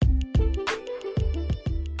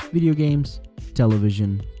video games,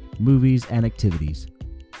 television, movies, and activities.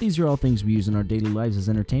 These are all things we use in our daily lives as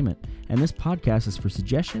entertainment, and this podcast is for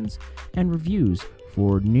suggestions and reviews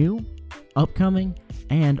for new, upcoming,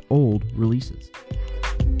 and old releases.